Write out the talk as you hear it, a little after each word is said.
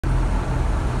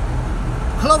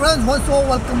Hello friends,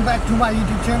 welcome back to my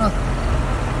YouTube channel.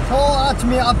 तो आज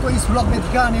मैं आपको इस ब्लॉग में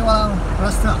दिखाने वाला हूँ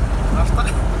रास्ता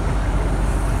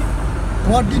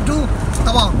गुवाहाटी टू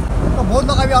तवांग। तो बहुत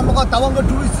लोग अभी हम लोग का तवांग का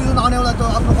टूरिस्ट सीजन आने वाला है, तो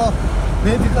आप लोग को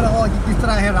बेफिक्र हो कि किस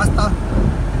तरह है रास्ता।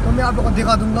 तो मैं आप लोग को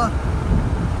दिखा दूँगा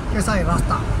कैसा है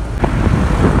रास्ता।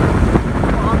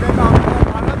 वहाँ पे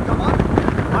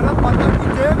भारत माता की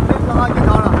जय लगा के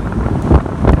जा रहा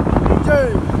जय।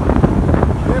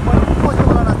 ये बड़ा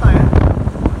वाला रास्ता है।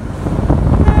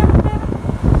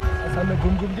 ऐसा में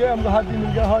घूम के हमको हाथी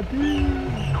मिल गया। हाथी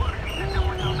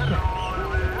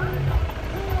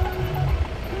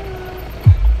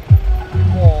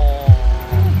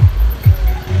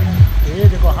ये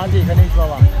देखो हाथी गणेश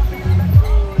बाबा।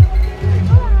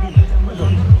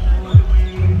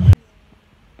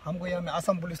 हमको यहाँ में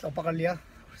असम पुलिस लोग पकड़ लिया।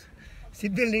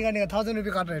 सीट बेल्ट निकालने का 1000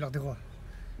 रुपये काट रहे हैं देखो।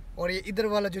 और ये इधर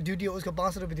वाला जो ड्यूटी है उसको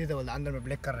 500 रुपये देते बोला, अंदर में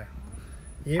ब्लैक कर रहे हैं।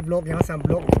 ये ब्लॉग यहाँ से हम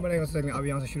ब्लॉग बनेगा, सोचेंगे अब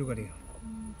यहाँ से शुरू करिए।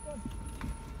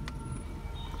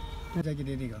 जाके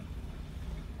दे देगा।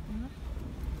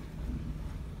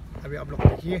 अभी आप लोग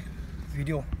देखिए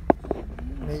वीडियो,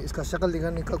 मैं इसका शक्ल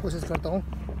दिखाने का कोशिश करता हूँ।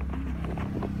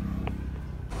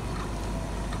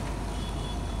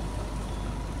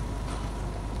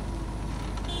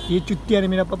 ये चुट्टिया ने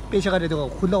मेरा पैसा काटे, देखो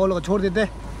खुला खोला छोड़ देते।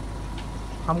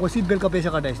 हमको सीट बेल्ट का पैसा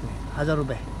काटा इसने 1000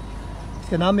 रुपये।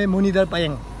 इसका नाम है मुनीदर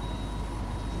पायंग।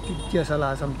 चुट्टिया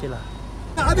साला समझेला।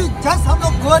 अभी जस्ट हम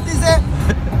लोग गुवाहाटी से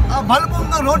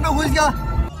भलपुंग रोड में घुस गया।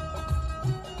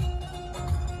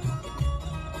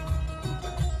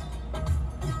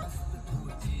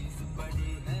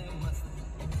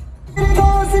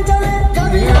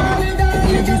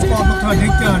 ये चीज को आप लोग थोड़ा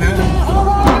देखते आना है।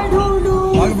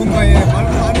 भलपुंग का ये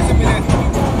भलपुंग आने से पहले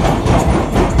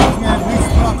इसमें ब्रिज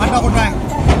थोड़ा खड्डा खुड्डा है।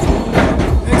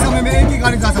 एक समय में एक ही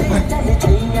गाड़ी जा सकता है।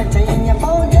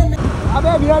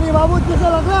 अबे बिहारी बाबू कैसा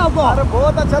लग रहा है आपको? अरे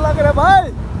बहुत अच्छा लग रहा है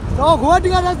भाई। तो गुवाहाटी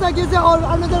का रास्ता कैसे और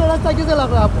अरुणाचल का रास्ता कैसे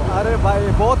लग रहा है आपको? अरे भाई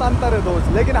बहुत अंतर है दोस्त,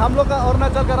 लेकिन हम लोग का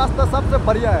अरुणाचल का रास्ता सबसे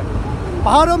बढ़िया है।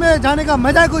 पहाड़ों में जाने का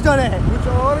मजा कुछ और है। कुछ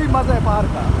और ही मजा है पहाड़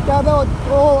का। क्या तो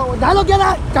डालो क्या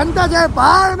ना, जनता जाए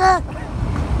पहाड़ में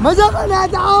मजा करने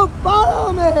जाओ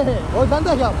पहाड़ों में। वो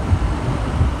जनता क्या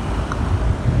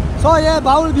सो ये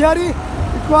बाउल बिहारी,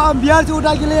 इसको हम बिहार से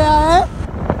उठा के ले आए हैं,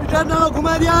 इधर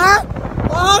घुमा दिया है।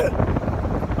 और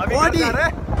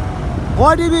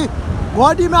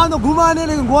गुवाहाटी में हम लोग घुमा नहीं,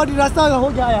 लेकिन गुवाहाटी रास्ता हो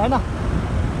गया है ना।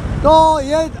 तो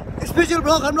ये स्पेशल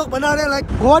ब्लॉग हम लोग बना रहे हैं। लाइक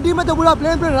गुवाहाटी में तो पूरा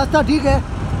प्लेन रास्ता ठीक है,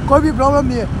 कोई भी प्रॉब्लम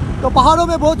नहीं है। तो पहाड़ों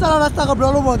में बहुत सारा रास्ता का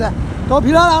प्रॉब्लम होता है। तो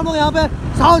फिलहाल हम लोग यहाँ पे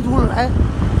सांस भूल रहे हैं।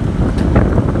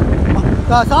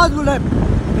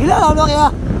 फिलहाल हम लोग यहाँ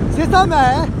सिरसा में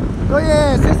है। तो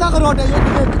ये सिरसा का रोड है।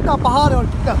 ये कितना पहाड़ है और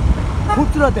कितना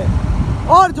खूबसूरत है।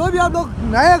 और जो भी आप लोग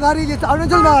नए गाड़ी जैसे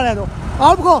अरुणाचल में आ रहे हैं, तो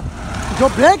आपको जो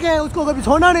ब्रेक है उसको कभी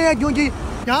छोड़ना नहीं है, क्योंकि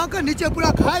यहाँ का नीचे पूरा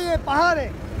खाई है, पहाड़ है।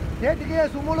 ये देखिए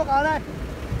सुमो लोग आ रहा है।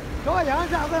 तो यहाँ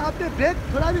से अगर आपने ब्रेक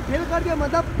थोड़ा भी फेल कर दिया,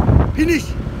 मतलब फिनिश,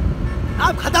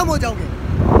 आप खत्म हो जाओगे।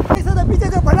 ऐसा तो पीछे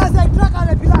से बड़ा सा एक ट्रक आ रहा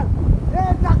है फिलहाल। ये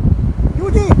ट्रक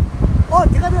क्योंकि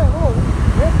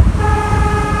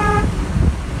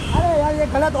अरे यार ये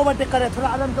गलत ओवरटेक कर रहे हैं, थोड़ा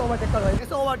आराम से ओवरटेक कर रहे हैं।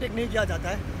 ऐसा ओवरटेक नहीं किया जाता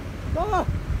है। तो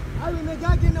अभी मैं क्या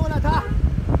कहने वाला था यार,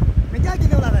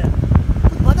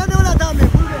 कुछ बताने वाला था, मैं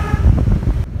भूल गया।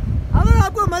 अगर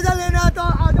आपको मजा लेना है तो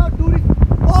आ जाओ टूरिस्ट।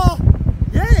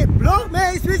 ये ब्लॉग मैं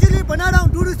स्पेशली बना रहा हूँ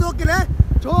टूरिस्टों के लिए,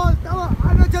 जो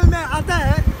अरुणाचल में आता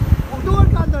है अक्टूबर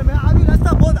के अंदर में। अभी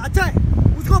रास्ता बहुत अच्छा है,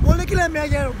 उसको बोलने के लिए मैं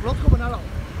ये ब्लॉग को बना रहा हूँ।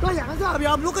 तो यहाँ से अभी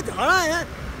आप लोग को जा रहा है,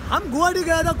 हम गुवाहाटी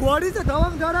गया था, गुवाहाटी से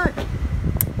तवांग जा रहा है।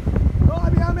 तो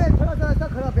अभी हमें थोड़ा सा रास्ता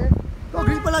खराब है, तो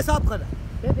ग्रिल पला साफ कर रहा है।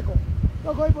 ये देखो,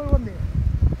 तो कोई प्रॉब्लम नहीं है।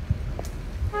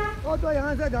 तो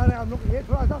यहाँ से जा रहे हैं हम लोग। ये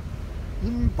थोड़ा सा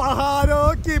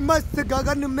पहाड़ों की मस्त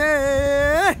गगन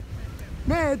में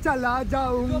मैं चला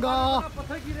जाऊंगा।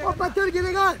 और पत्थर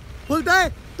गिरेगा बोलता है,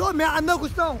 तो मैं अंदर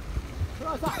घुसता हूँ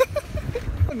थोड़ा सा।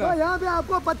 तो यहाँ पे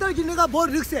आपको पत्थर गिरने का बहुत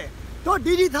रिस्क है। तो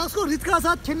डीडी था उसको रिस्क का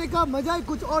साथ खेलने का मजा ही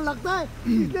कुछ और लगता है,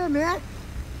 इसलिए मैं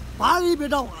बाहर ही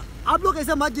बैठा हूँ। आप लोग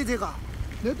ऐसा मत कीजिएगा,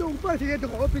 नहीं तो ऊपर से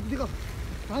देखो देखो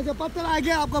यहाँ से पत्थर आ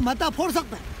गया, आपका माथा फोड़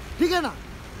सकता है, ठीक है ना।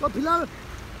 तो फिलहाल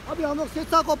अभी हम लोग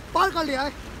सिरसा को पार कर लिया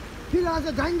है, फिर यहाँ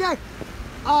से जाएंगे।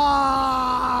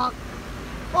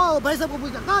 ओ भाई साहब को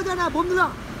पूछा कहाँ जाना है? बोमडिला।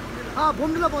 हाँ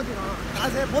बोमडिला पहुँचेगा, यहाँ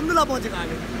से बोमडिला पहुँचेगा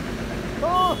आगे। तो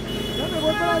यहाँ पे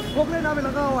बहुत बड़ा फोकले नाम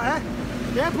लगा हुआ है।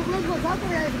 ये फोकले को साफ कर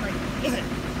भाई,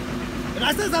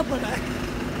 रास्ता साफ करना है।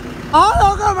 और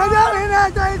लोगों का मजा लेना है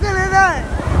तो ऐसे लेना है।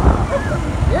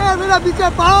 ये मेरा पीछे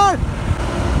पहाड़,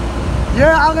 ये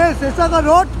आगे सिरसा का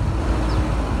रोड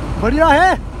बढ़िया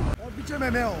है। और पीछे में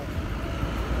मैं हूँ।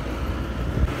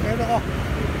 देखो।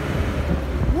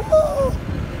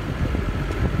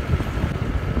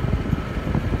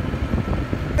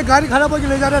 गाड़ी खराब होकर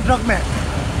ले जा रहे हैं ट्रक में।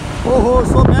 ओहो,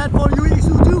 so bad for you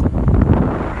Isuzu.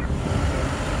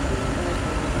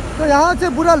 तो यहाँ से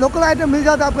पूरा लोकल आइटम मिल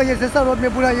जाता है आपको। ये सेसा रोड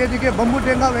में पूरा ये देखिए बम्बू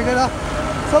टेंगा वगैरह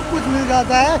सब कुछ मिल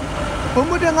जाता है।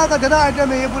 बम्बू टेंगा का ज़्यादा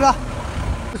आइटम है ये पूरा।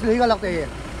 कुछ लेगा लगता है ये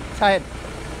शायद।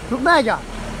 रुकना है क्या?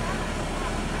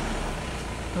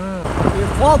 ये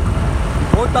फॉग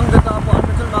बहुत तंग देता है आपको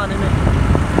अरुणाचल में आने में।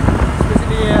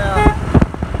 स्पेशली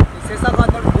सेसा का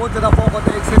अंदर बहुत ज़्यादा फॉग होता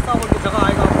है। एक सेसा बोल की जगह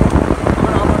आएगा आपको।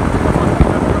 अगर आप अरुणाचल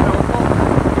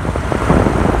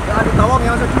तवांग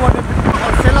यहाँ से 250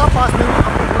 और सेला पास में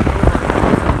आपको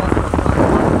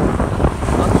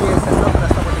बाकी ये सेसा का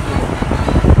रास्ता बनेगी।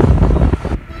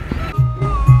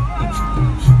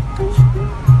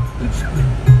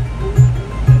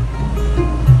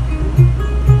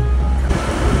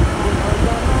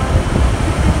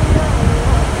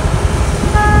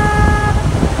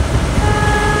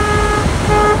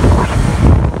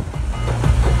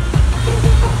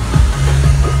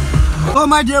 तो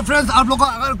माय डियर फ्रेंड्स, आप लोग को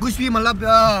अगर कुछ भी मतलब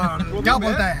क्या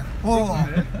बोलता है वो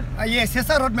ये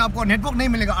सेसा रोड में आपको नेटवर्क नहीं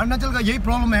मिलेगा। अरुणाचल का यही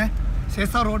प्रॉब्लम है।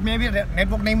 सेसा रोड में भी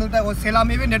नेटवर्क नहीं मिलता है और सेला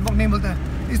में भी नेटवर्क नहीं मिलता है।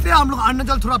 इसलिए हम लोग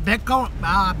अरुणाचल थोड़ा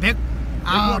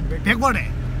बैकवर्ड है।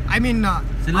 आई मीन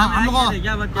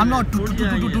हम लोग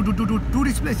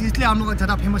टूरिस्ट प्लेस इसलिए हम लोग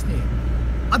ज़्यादा फेमस नहीं है।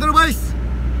 अदरवाइज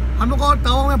हम लोग को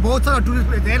तवांग में बहुत सारा टूरिस्ट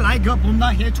प्लेस है। लाइक बुमला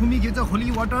है, छुमी गेच,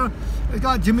 होली वाटर,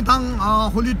 इसका जिमितांग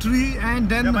Holi tree and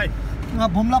then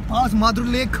Bumla pass, Madhur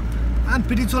lake and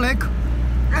पिटिचो lake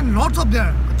and lots of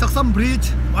their, चक्सम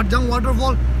bridge, वटजंग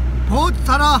waterfall, बहुत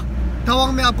सारा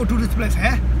तवांग में आपको टूरिस्ट प्लेस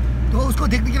है। तो उसको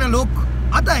देखने के लिए लोग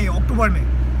आता है अक्टूबर में।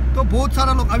 तो बहुत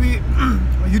सारा लोग अभी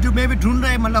यूट्यूब में भी ढूंढ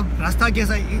रहे हैं मतलब रास्ता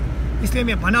कैसा है, इसलिए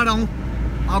मैं बना रहा हूँ।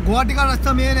 गुवाहाटी का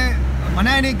रास्ता मैंने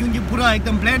बनाया नहीं क्योंकि पूरा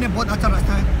एकदम प्लेन है, बहुत अच्छा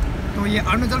रास्ता है। तो ये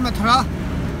अरुणाचल में थोड़ा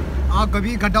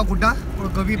कभी गड्ढा गुड्ढा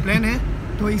और कभी प्लेन है,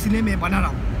 तो इसलिए मैं बना रहा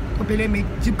हूँ। तो पहले मैं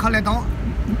चिप खा लेता हूँ।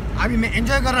 अभी मैं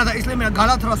एंजॉय कर रहा था इसलिए मेरा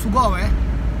गला थोड़ा सूखा हुआ है,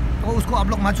 तो उसको आप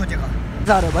लोग मत सोचेगा।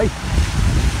 जा रहे भाई,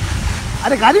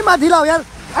 अरे गाड़ी मत हिलाओ यार,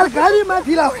 अरे गाड़ी मत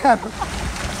हिलाओ यार,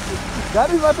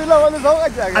 गाड़ी मत हिलाओ वाले जाओगा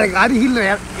क्या? अरे गाड़ी हिल रहा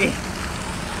यार।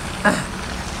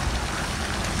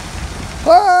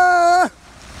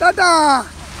 टाटा।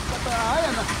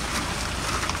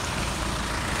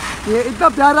 ये इतना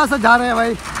प्यारा सा जा रहे हैं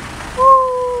भाई।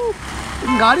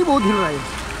 गाड़ी बहुत हिल रहा है।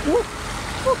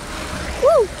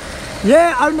 ये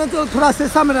अरुणाचल थोड़ा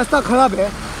सेसा में रास्ता खराब है,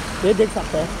 ये देख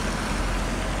सकते हैं।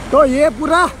 तो ये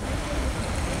पूरा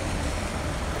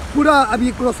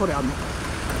अभी क्रॉस हो रहा है हम।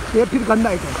 ये फिर गंदा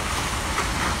है।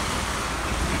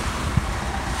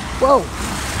 वाह,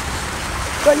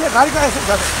 तो ये गाड़ी का ऐसे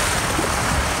जाता है।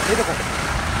 ये देखो,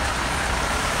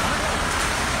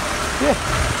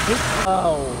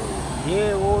 ये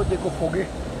वो देखो फोगी।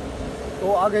 तो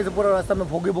आगे से पूरा रास्ता में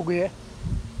फोगी है।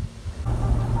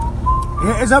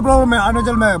 ये ऐसा प्रॉब्लम है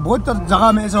अरुणाचल में, बहुत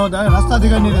जगह में ऐसा होता है, रास्ता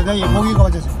दिखाई नहीं देता ये फोगी की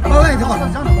वजह से। देखो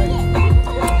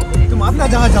तुम अपना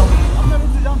जगह जाओ, अपना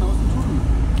रूट से जाओ ना,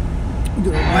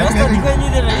 रास्ता दिखाई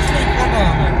नहीं दे रहा इसलिए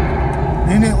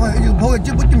नहीं बहुत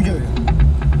अच्छे बुद्धि में ये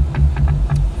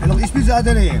लोग स्पीड से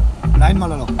आते रहे लाइन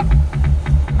वाला लोग।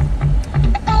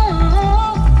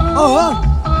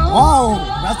 वाओ,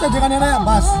 रास्ता जगह नहीं रहा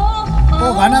बस।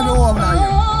 तो गाना भी वो अपना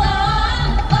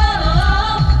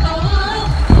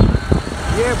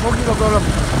ये फोगी का प्रॉब्लम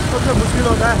सबसे मुश्किल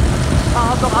होता है।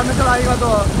 आप तो अरुणाचल आएगा तो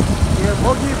ये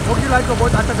फोगी लाइट को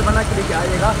बहुत अच्छा से बना के लेके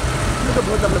आइएगा। ये तो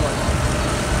बहुत प्रॉब्लम होता है।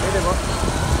 ये देखो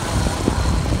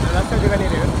रास्ता जगह नहीं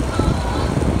रहेगा,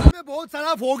 बहुत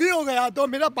सारा फोगी हो गया तो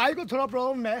मेरा बाइक को थोड़ा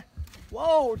प्रॉब्लम है।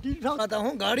 वाओ, ठीक ठाक आता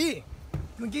हूँ गाड़ी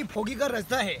क्योंकि फोगी का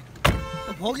रास्ता है।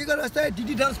 तो फोगी का रास्ता है,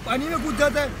 टीटी ठाक पानी में कूद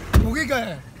जाता है, फोगी का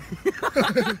है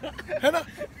है ना।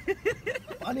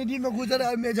 पानी डी में कूद रहा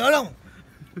है, मैं जा रहा हूँ।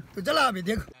 तो चला अभी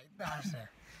देख,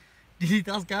 टीटी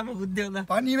ठाक क्या में कूद जाता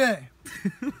पानी में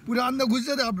पूरा अंदर घुस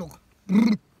जाते आप लोग।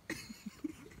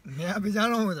 मैं अभी जा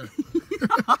रहा हूँ उधर।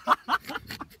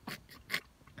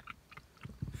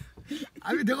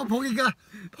 अभी देखो फोगी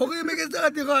में किस तरह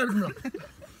देखो।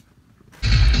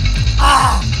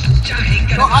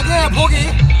 तो आगे है फोगी।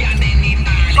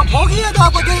 तो फोगी है तो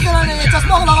आपको देख देना नहीं,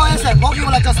 चश्मा को लगाओ ऐसे, फोगी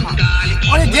वाला चश्मा।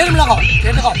 और ये गेयर में लगाओ,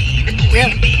 गेयर लगाओ, गेयर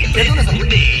दो ना सर।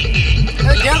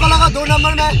 गेयर को लगाओ 2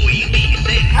 नंबर में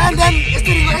एंड देन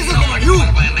स्टीयरिंग को ऐसे घुमाओ, यू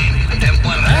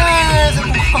ऐसे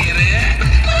घुमाओ।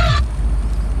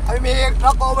 अभी मैं एक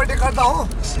ट्रक को ओवरटेक करता हूँ।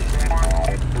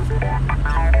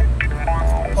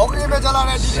 फोगी में चला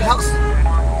रहे टीटी ठाक।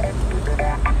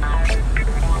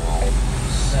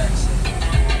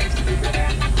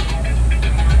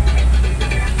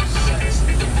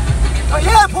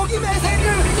 फॉगी में ऐसे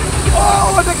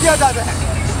ओवरटेक किया जाता है।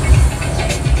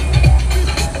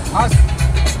 बस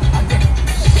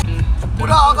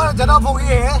पूरा अगर ज़्यादा फॉगी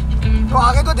है तो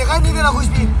आगे तो दिखाई नहीं देना कुछ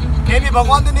भी। ये भी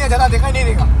भगवान तो नहीं है, ज़्यादा दिखाई नहीं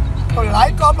देगा। तो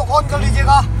लाइट को आप लोग ऑन कर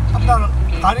लीजिएगा अपना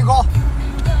गाड़ी को,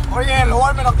 और ये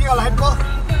लोअर में रखिएगा लाइट को।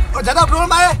 और ज़्यादा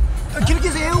प्रॉब्लम आए तो खिड़की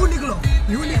से यूँ निकलो,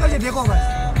 यूँ निकल के देखो बस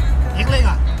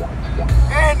निकलेगा।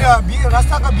 एंड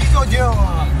रास्ता का बीच जो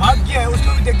मार्ग किया है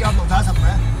उसको भी देख के आप लोग जा सकते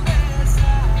हैं।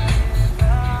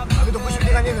 अभी तो कुछ भी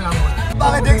दिखाई नहीं देना हमको,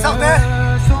 आगे देख सकते हैं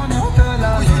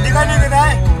कुछ भी दिखाई नहीं देना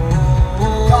है।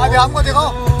 तो अभी हमको देखो,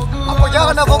 आपको क्या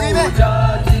करना होगी में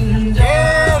ये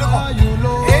रुको,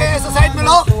 ये साइड में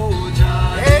लो,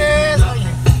 ये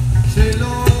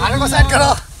आने को साइड करो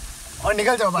और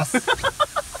निकल जाओ बस।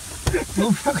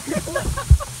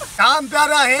 काम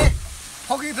प्यारा है,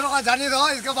 फॉगी थोड़ा जाने दो।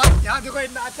 इसके बाद यहाँ देखो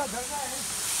इतना अच्छा झरना है,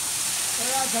 तो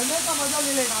यार झरने का मजा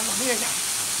ले लेगा हम लोग, नहीं है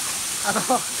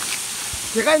क्या?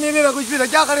 दिखाई नहीं दे रहा कुछ भी, तो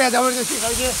क्या करेगा जबरदस्ती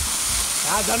करके।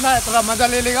 यहाँ झरना है, थोड़ा मजा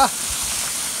ले लेगा।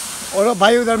 और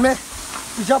भाई उधर में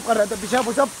पिशाब कर रहे थे, पिशाब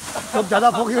उशाब सब ज़्यादा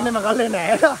फॉगी होने में कर लेना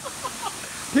है ना,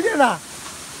 ठीक है ना?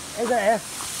 ऐसा है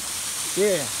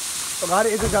ये, तो गाड़ी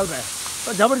ऐसे चल रहा है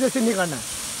तो जबरदस्ती नहीं करना है।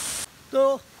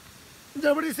 तो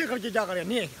जबरदस्ती करके क्या करें,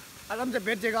 नहीं है क्या? आराम से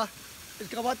बैठ जाएगा,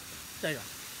 इसके बाद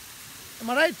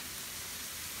जाएगा। राइट,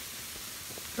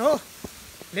 तो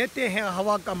लेते हैं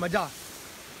हवा का मज़ा।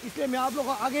 इसलिए मैं आप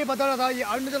लोगों को आगे बता रहा था, ये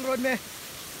अरुणाचल रोड में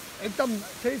एकदम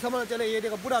सही समझ चले। ये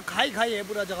देखो पूरा खाई है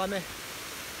पूरा जगह में,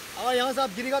 अगर यहाँ से आप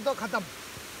गिरेगा तो ख़त्म,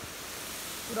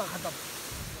 पूरा ख़त्म।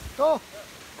 तो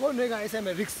कौन रहेगा ऐसे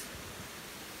में, रिक्स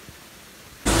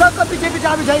सबका पीछे पीछे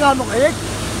अभी जाएगा हम लोग। एक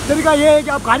तरीका ये है कि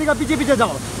आप गाड़ी का पीछे पीछे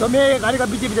जाओ, तो मैं गाड़ी का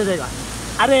पीछे पीछे जाएगा।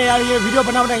 अरे यार ये वीडियो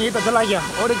बनाना ये तो चला गया,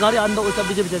 और एक गाड़ी अंदर उसका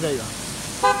पीछे पीछे जाएगा।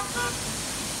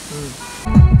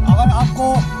 अगर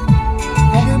आपको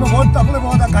फॉगी में बहुत तकलीफ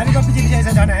होता है, गाड़ी का पीछे पीछे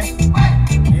ऐसा जाना है,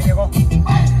 ये देखो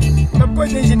तब कोई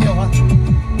टेंशन नहीं होगा।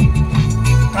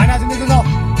 गाना सुनने तो जाओ।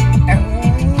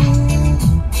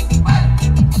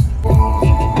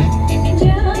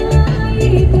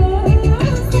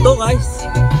 तो गाइस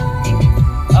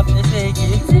अब ऐसे है कि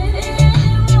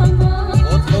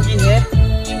बहुत फॉगी है,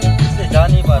 इससे जा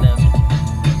नहीं पा रहे अभी।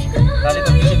 गाड़ी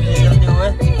को पीछे पीछे चलते हुए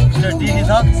डी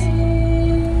था।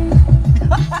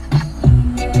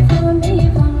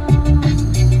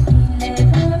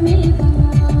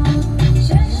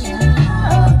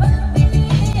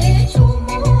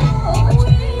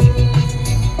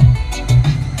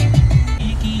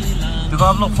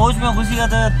 आप लोग फौज में घुसेगा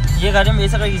तो ये गाड़ी में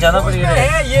ऐसा करके जाना पड़ेगा।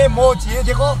 ये मौज, ये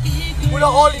देखो पूरा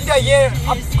ऑल इंडिया ये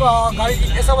आपका गाड़ी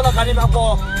ऐसा वाला गाड़ी में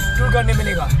आपको टूर करने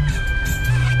मिलेगा।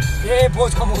 ये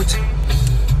फौज का मौज,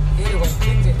 ये देखो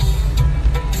ठीक है।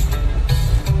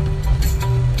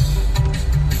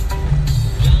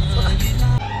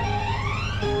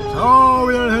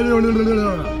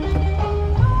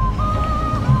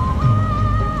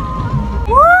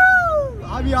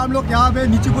 अभी हम लोग यहाँ पे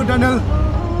नीचे को टनल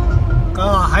का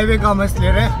हाईवे का मस्त ले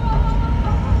रहे हैं।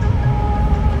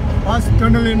 फर्स्ट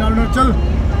टनल इन अरुणाचल,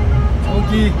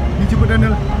 क्योंकि नीचे को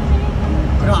टनल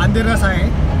पूरा अंधेरा सा है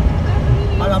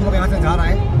और हम लोग यहाँ से जा रहा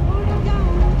है।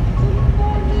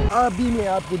 अभी मैं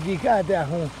आपको दिखाता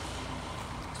हूँ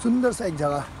सुंदर सा एक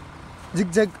जगह,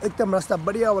 जिग एकदम रास्ता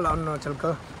बढ़िया वाला अरुणाचल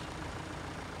का।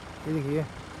 ये देखिए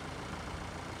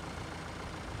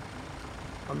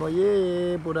हम लोग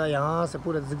ये पूरा यहाँ से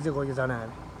पूरा जिग होके जाना है।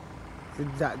 जिग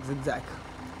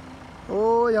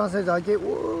ओ यहाँ से जाके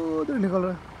वो उधर निकल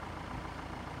रहा है,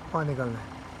 वहाँ निकलना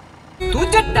है। तू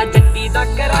जट्टा जट्टी दा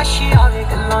कराशी आवे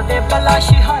गल्लां दे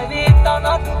बलाशी हावे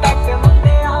ताना तू टक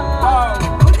मंदे आ।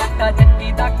 तू जट्टा जट्टी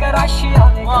दा कराशी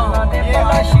आवे गल्लां दे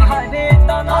बलाशी हावे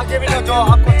ताना। आगे भी जो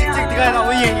आपको जिग दिखाया था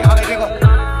वही है, आगे देखो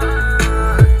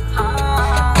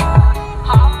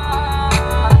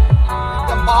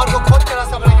एकदम बाहर को खोद के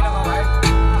रास्ता बना के लगा हुआ है।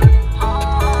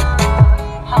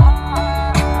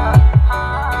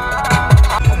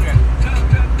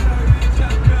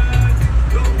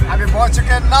 पहुंच चुके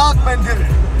हैं नाग मंदिर,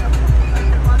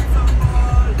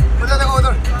 उधर देखो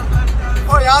उधर।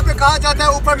 और यहाँ पे कहा जाता है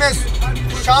ऊपर में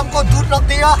शाम को दूध रख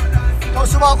दिया तो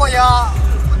सुबह को यहाँ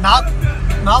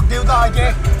नाग देवता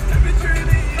आके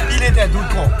पी लेते हैं दूध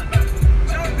को।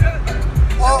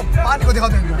 और पानी को दिखा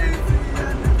देंगे,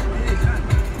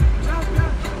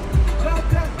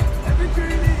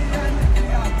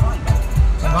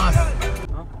 बस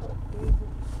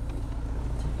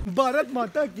भारत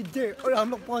माता की जय। और हम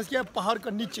लोग पहुंच गए पहाड़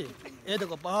का नीचे, ये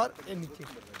देखो पहाड़, ये नीचे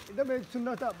एकदम एक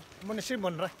सुंदर सा मनुष्य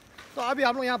बन रहा है। तो अभी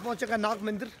हम लोग यहाँ पहुँच चुका है नाग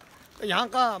मंदिर। तो यहाँ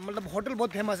का मतलब होटल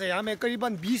बहुत फेमस है, यहाँ में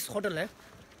करीबन 20 होटल है,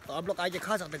 तो आप लोग आके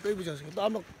खा सकते हैं, कोई भी जा सकते। तो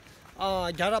हम लोग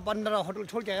 11-15 होटल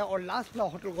छोड़ के आया और लास्ट वाला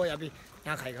होटल को अभी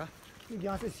यहाँ खाएगा क्योंकि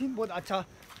यहाँ से सीन बहुत अच्छा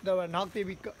नाग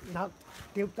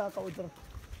देवता का उधर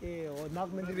ये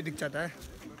नाग मंदिर भी दिख जाता है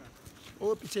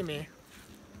वो पीछे में।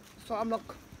 सो हम लोग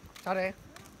जा रहे हैं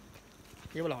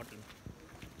ये वाला होटल।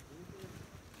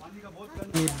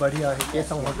 ये बढ़िया है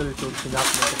कैसा होटल जो नाग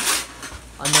मंदिर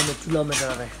अंदर में चूल्हा में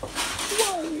जा रहे हैं।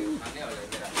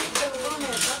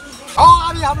 और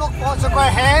अभी हम लोग पहुँच चुके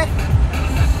हैं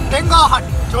टेंगा हट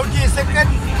जो कि सेकंड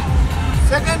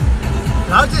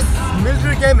लार्जेस्ट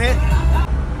मिलिट्री कैंप है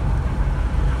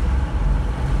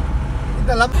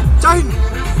इतना लंबा चाइन।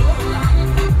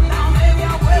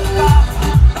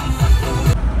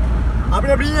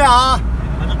 अभी यहाँ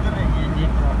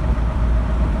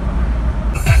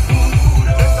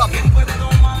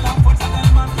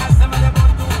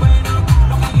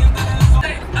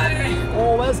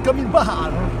कमी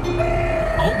बाहर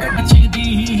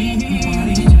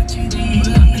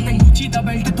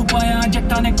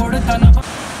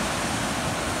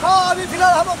अभी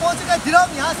फिलहाल हम पहुंच गए दिराम।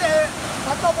 यहाँ से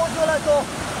पटना पहुंचने वाला है तो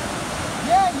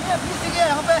ये बीच है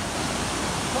यहाँ पे।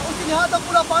 तो उसी यहाँ तक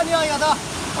पूरा पानी आया था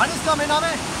बारिश का महीना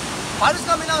में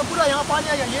पूरा यहाँ पानी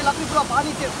आया। ये लकड़ी पूरा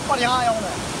पानी के ऊपर यहाँ आया हुआ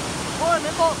है। और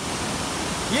मेरे को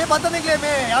ये बताने के लिए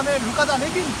मैं यहाँ में रुका था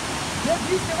लेकिन ये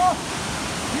बीच देखो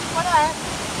बीच बना है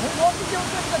वो पीछे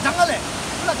उसके जंगल है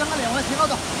पूरा जंगल है वहाँ देखा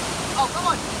तो आओ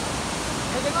कमान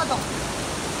ये देखा तो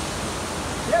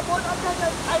ये बहुत अच्छा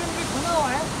आयरन ब्रिज बना हुआ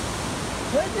है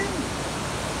लेकिन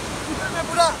इधर में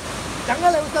पूरा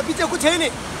जंगल है उसका पीछे कुछ है ही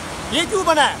नहीं। ये क्यों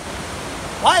बना है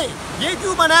भाई ये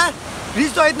क्यों बना है?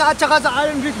 ब्रिज तो इतना अच्छा खासा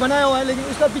आयरन ब्रिज बनाया हुआ है लेकिन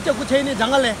उसका पीछे कुछ है ही नहीं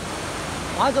जंगल है।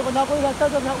 वहाँ से ना कोई रास्ता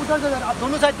तो ना उधर से आप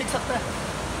दोनों साइड देख सकते हैं।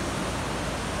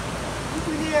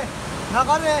 इसलिए ना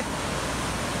कर रहे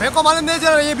मेरे को मालूम नहीं चल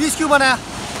रहा ये ब्रिज क्यों बनाया।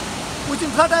 कुछ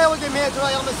दिन फ्लड आया हो कि मैं थोड़ा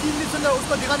यहाँ में सीन नहीं सुन रहा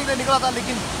उसको दिखाने के लिए निकला था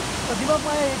लेकिन तो दिमाग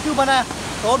में ये क्यों बनाया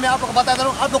तो मैं आप लोग को बताता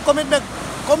हूँ। आप लोग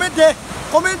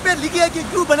कमेंट में लिखिए कि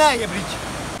क्यों बनाया ये ब्रिज।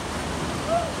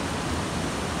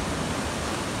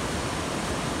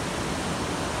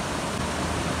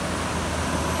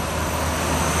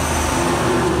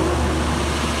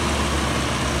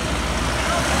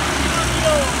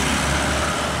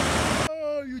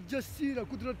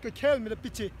 कुदरत का खेल मेरे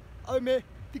पीछे अब मैं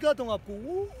दिखाता हूँ आपको।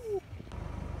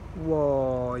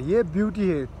 वाह ये ब्यूटी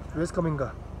है वेस्ट कमिंग का।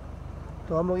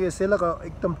 तो हम लोग ये सेला का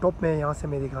एकदम टॉप में यहाँ से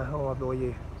मैं दिखा हूँ आप लोग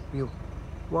ये व्यू।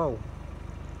 वाह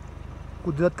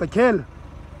कुदरत का खेल।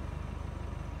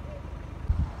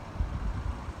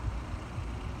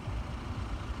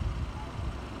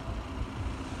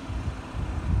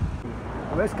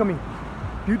 Waste coming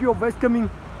beauty of waste coming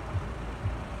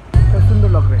सुंदर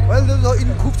लग रहे हैं। वेल दोस्तों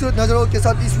इन खूबसूरत नज़रों के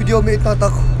साथ इस वीडियो में इतना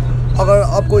तक। अगर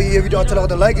आपको ये वीडियो अच्छा लगा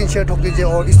तो लाइक एंड शेयर ठोक दीजिए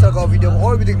और इस तरह का वीडियो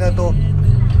और भी देखना है तो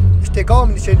stay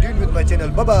com stay tuned with my channel.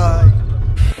 Bye bye.